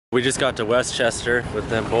We just got to Westchester with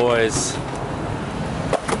them boys.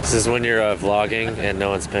 This is when you're vlogging and no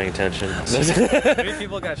one's paying attention. 3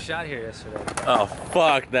 people got shot here yesterday. Oh,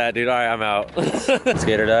 fuck that, dude. All right, I'm out.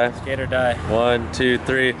 Skate or die? Skate or die. 1, 2,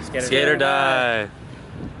 3. Skate or die.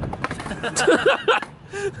 Too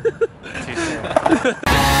soon.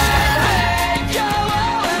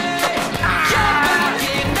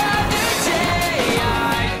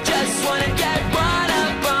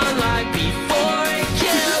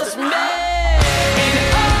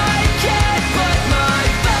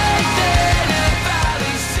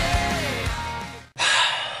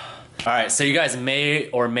 All right, so you guys may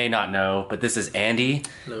or may not know, but this is Andy.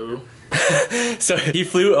 Hello. So he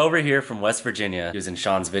flew over here from West Virginia. He was in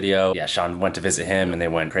Sean's video. Yeah, Sean went to visit him and they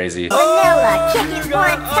went crazy. Vanilla, kick it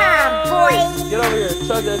one time, boy. Get over here,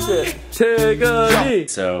 chug that shit. Take a knee.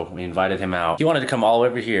 So we invited him out. He wanted to come all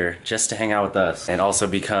over here just to hang out with us and also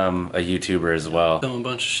become a YouTuber as well. Film a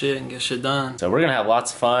bunch of shit and get shit done. So we're gonna have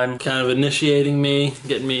lots of fun. Kind of initiating me,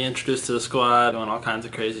 getting me introduced to the squad, doing all kinds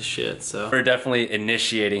of crazy shit, so. We're definitely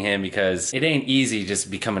initiating him because it ain't easy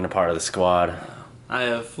just becoming a part of the squad. I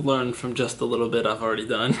have learned from just a little bit I've already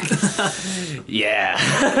done. Yeah.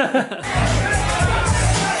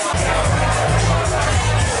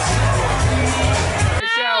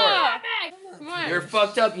 You're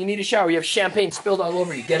fucked up. You need a shower. You have champagne spilled all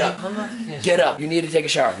over you. Get up. Get up. You need to take a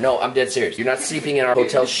shower. No, I'm dead serious. You're not sleeping in our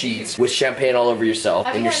hotel sheets with champagne all over yourself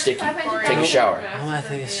and you're sticky. Take a shower. I'm gonna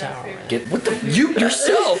take a shower, man. Get what the you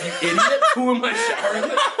yourself, you idiot. Who am I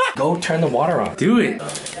showering? Go turn the water on. Do it.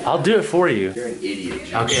 I'll do it for you. You're an idiot,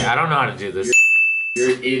 Jubert. Okay, I don't know how to do this.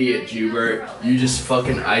 You're an idiot, Jubert. You just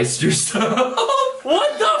fucking iced yourself.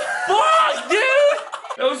 What the fuck, dude?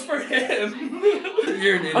 That was for him.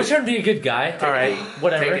 You're an idiot. I was trying to be a good guy. All right,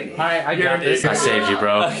 whatever. Take it. Alright, I got this. I saved you,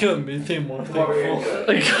 bro. I couldn't be more thankful. Oh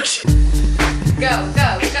my gosh. Go,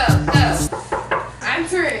 go, go, go. I'm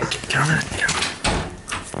through. Get on it.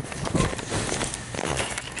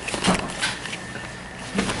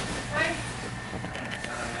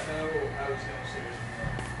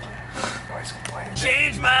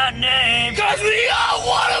 Change my name, cause we all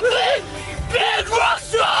wanna be big rock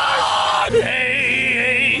stars!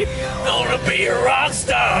 Hey, gonna be a rock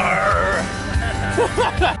star!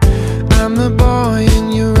 I'm the boy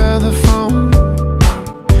in your other phone,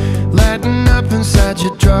 lighting up inside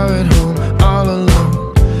your drawer at home, all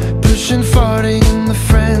alone, pushing 40 in the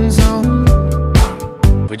friend zone.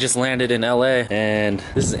 We just landed in LA, and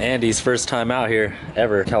this is Andy's first time out here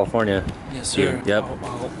ever, California. Yes, sir. Yep.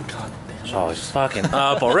 Oh, God. Oh, he's fucking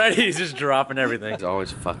up already. He's just dropping everything. He's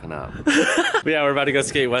always fucking up. But yeah, we're about to go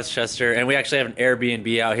skate Westchester, and we actually have an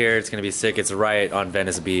Airbnb out here. It's gonna be sick. It's right on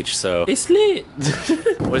Venice Beach, so. It's lit.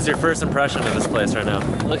 What's your first impression of this place right now?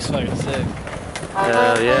 Looks fucking sick.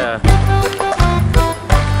 Hell yeah.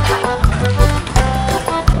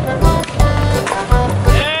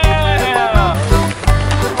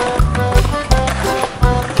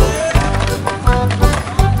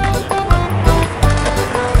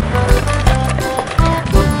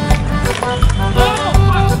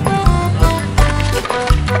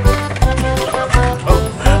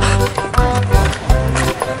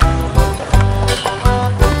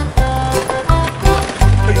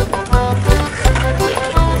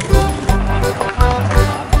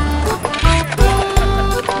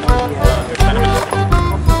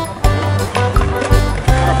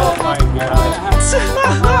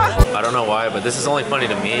 But this is only funny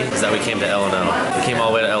to me is that we came to LNL. We came all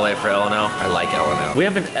the way to LA for LNL. I like LNL. We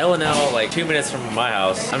have been to LNL like 2 minutes from my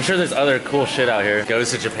house. I'm sure there's other cool shit out here.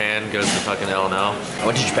 Goes to Japan, goes to fucking LNL. I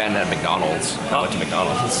went to Japan and had McDonald's. I went to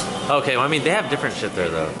McDonald's. Okay, well I mean they have different shit there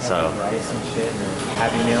though. So Rice and shit and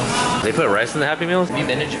Happy Meals. they put rice in the Happy Meals? Have you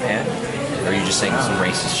been to Japan? Or are you just saying some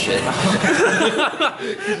racist shit?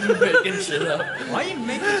 Making shit up. Why are you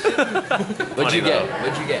making shit up? What'd you get?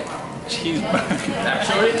 What'd you get? Cheeseburger.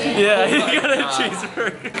 Actually? Yeah, he got a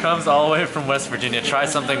cheeseburger. Comes all the way from West Virginia. Try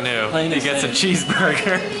something new. He gets a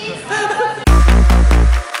cheeseburger.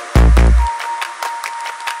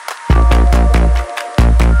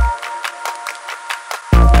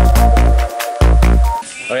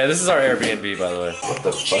 Oh yeah, this is our Airbnb, by the way. What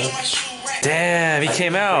the fuck? Damn, he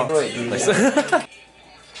came out. Wait, you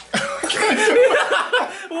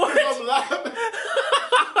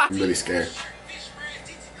I'm really scared.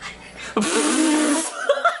 I'm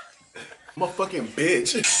a fucking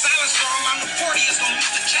bitch.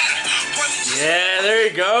 Yeah, there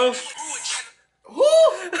you go.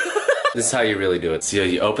 This is how you really do it. So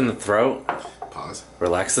you open the throat, Pause.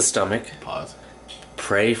 relax the stomach, Pause.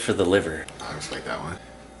 pray for the liver. I respect that one.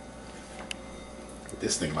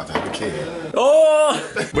 This thing about to have a kid.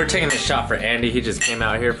 Oh! We're taking a shot for Andy. He just came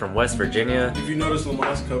out here from West Virginia. If you notice,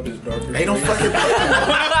 Lamont's cup is darker. Ain't no fucking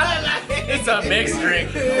It's a mixed drink.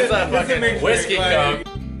 It's a fucking whiskey cup.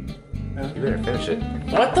 You better finish it.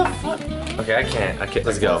 What the fuck? Okay, I can't.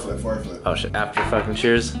 Let's go. Flip. Oh shit. After fucking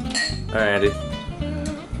cheers. Alright, Andy.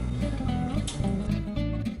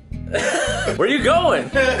 Where are you going?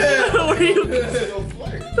 Where are you going?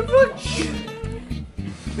 The fuck?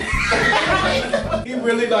 He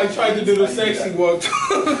really like tried to do the sexy walk.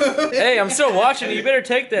 Hey, I'm still watching you. You better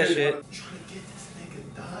take that shit. I'm trying to get this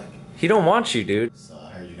nigga, dog. He don't want you, dude. So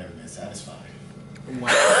I heard you never been satisfied.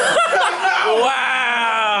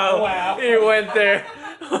 Wow! He went there.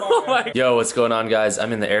 Oh my. Yo, what's going on, guys?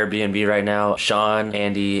 I'm in the Airbnb right now. Sean,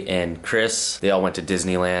 Andy, and Chris, they all went to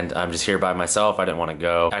Disneyland. I'm just here by myself. I didn't want to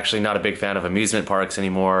go. Actually, not a big fan of amusement parks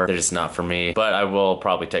anymore. They're just not for me. But I will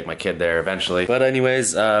probably take my kid there eventually. But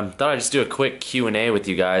anyways, thought I'd just do a quick Q&A with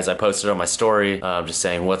you guys. I posted on my story, just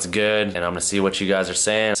saying what's good, and I'm gonna see what you guys are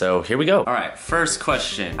saying. So here we go. All right, first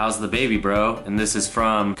question. How's the baby, bro? And this is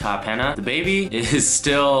from Kapena. The baby is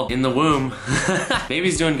still in the womb.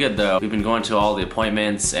 Baby's doing good though. We've been going to all the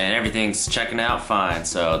appointments and everything's checking out fine.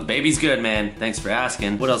 So the baby's good, man. Thanks for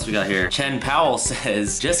asking. What else we got here? Chen Powell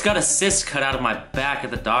says, just got a cyst cut out of my back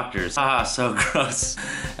at the doctor's. Ah, so gross.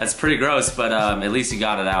 That's pretty gross, but at least you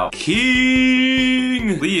got it out.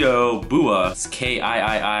 King Leo Bua. It's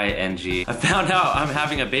K-I-I-I-N-G. I found out I'm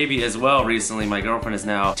having a baby as well recently. My girlfriend is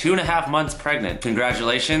now 2.5 months pregnant.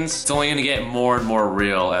 Congratulations. It's only gonna get more and more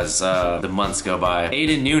real as the months go by.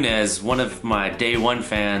 Aiden Nunez, one of my day one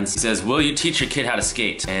fans, says, will you teach your kid how to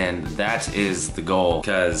skate? And that is the goal,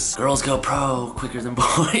 because girls go pro quicker than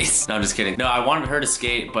boys. No, I'm just kidding. No, I want her to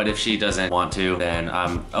skate, but if she doesn't want to, then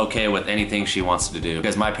I'm okay with anything she wants to do,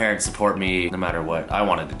 because my parents support me no matter what I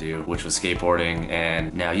wanted to do, which was skateboarding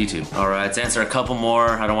and now YouTube. All right, let's answer a couple more.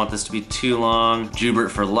 I don't want this to be too long.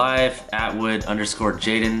 Jubert for life,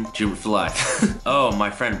 Atwood_Jaden, Jubert for life. Oh, my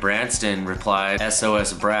friend Branston replied,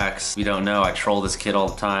 SOS Brax. You don't know, I troll this kid all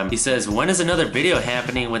the time. He says, when is another video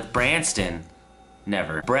happening with Branston?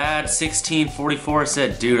 Never. Brad1644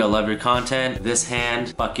 said, dude, I love your content. This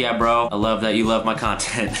hand, fuck yeah, bro. I love that you love my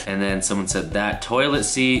content. And then someone said, that toilet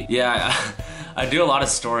seat. Yeah, I do a lot of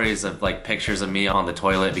stories of like pictures of me on the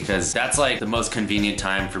toilet because that's like the most convenient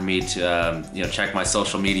time for me to, you know, check my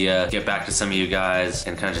social media, get back to some of you guys,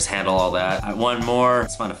 and kind of just handle all that. One more.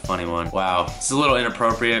 Let's find a funny one. Wow, it's a little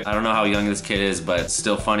inappropriate. I don't know how young this kid is, but it's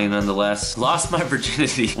still funny nonetheless. Lost my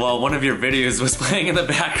virginity while one of your videos was playing in the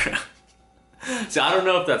background. So I don't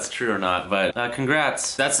know if that's true or not, but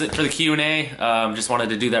congrats. That's it for the Q&A. Just wanted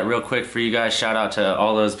to do that real quick for you guys. Shout out to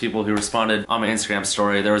all those people who responded on my Instagram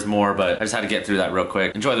story. There was more, but I just had to get through that real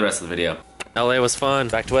quick. Enjoy the rest of the video. LA was fun.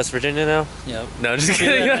 Back to West Virginia now? Yep. No, just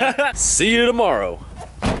kidding. See you tomorrow.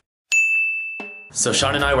 So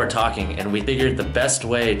Sean and I were talking, and we figured the best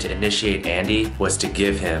way to initiate Andy was to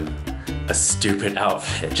give him a stupid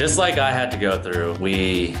outfit. Just like I had to go through,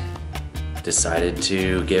 we decided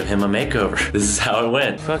to give him a makeover. This is how it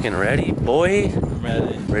went. Fucking ready, boy.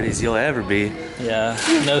 Ready. Ready as you'll ever be. Yeah,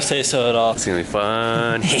 no say so at all. It's gonna be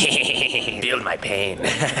fun. Feel my pain.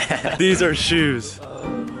 These are shoes.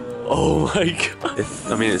 Oh my god.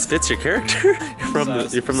 I mean, it fits your character.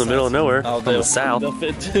 You're from the middle of nowhere. From the south. They'll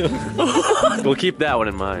fit too. We'll keep that one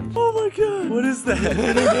in mind. Oh my god. What is that?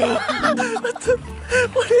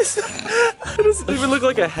 What is that? It doesn't even look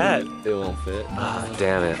like a hat. It won't fit. Ah,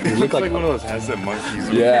 damn it. It looks like one of those hats that monkeys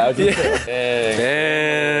wear. Yeah, I was Yeah.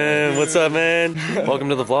 Man, what's up, man? Welcome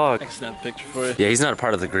to the vlog. I can snap a picture for you. Yeah, he's not a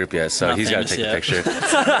part of the group yet, so Not he's got to famous take a yet. picture.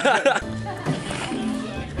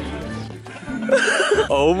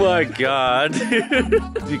 Oh my god, dude.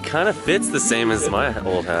 It kind of fits the same as my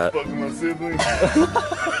old hat. Fucking my siblings.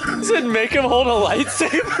 You said make him hold a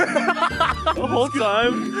lightsaber the whole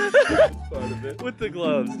time? With the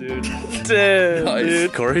gloves, dude. Damn, nice.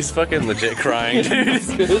 Dude. Corey's fucking legit crying, dude. He's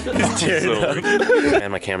tearing up.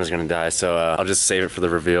 Man, my camera's gonna die, so I'll just save it for the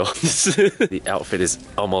reveal. The outfit is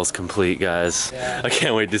almost complete, guys. Yeah. I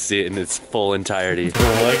can't wait to see it in its full entirety. Oh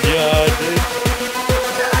my god, dude.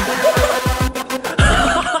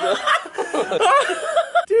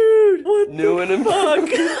 Dude, what new and fuck?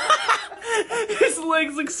 His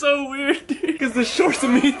legs look so weird, dude. Because the shorts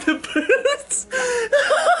meet the boots.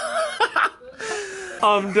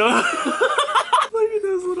 I'm done. Look at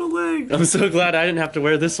those little legs. I'm so glad I didn't have to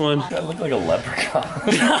wear this one. I look like a leprechaun.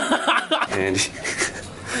 And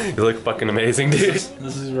you look fucking amazing, dude.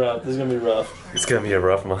 This is rough. This is gonna be rough. It's gonna be a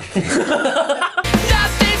rough month.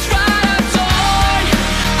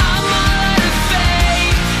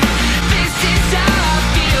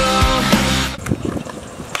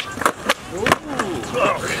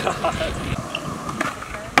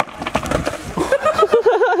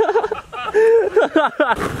 You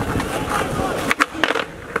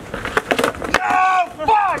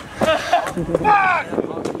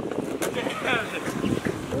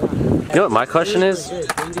know what my question is?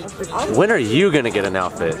 When are you gonna get an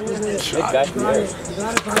outfit?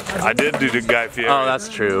 I did do the Guy Fieri. Oh, that's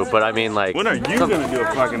true, but I mean like... When are you gonna do a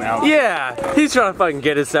fucking outfit? Yeah, he's trying to fucking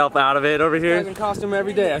get himself out of it over here. In costume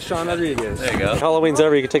every day. That's Sean Rodriguez. There you go. Halloween's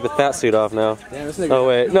over, you can take the fat suit off now. Damn, this nigga. Oh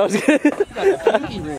wait, no, I was kidding.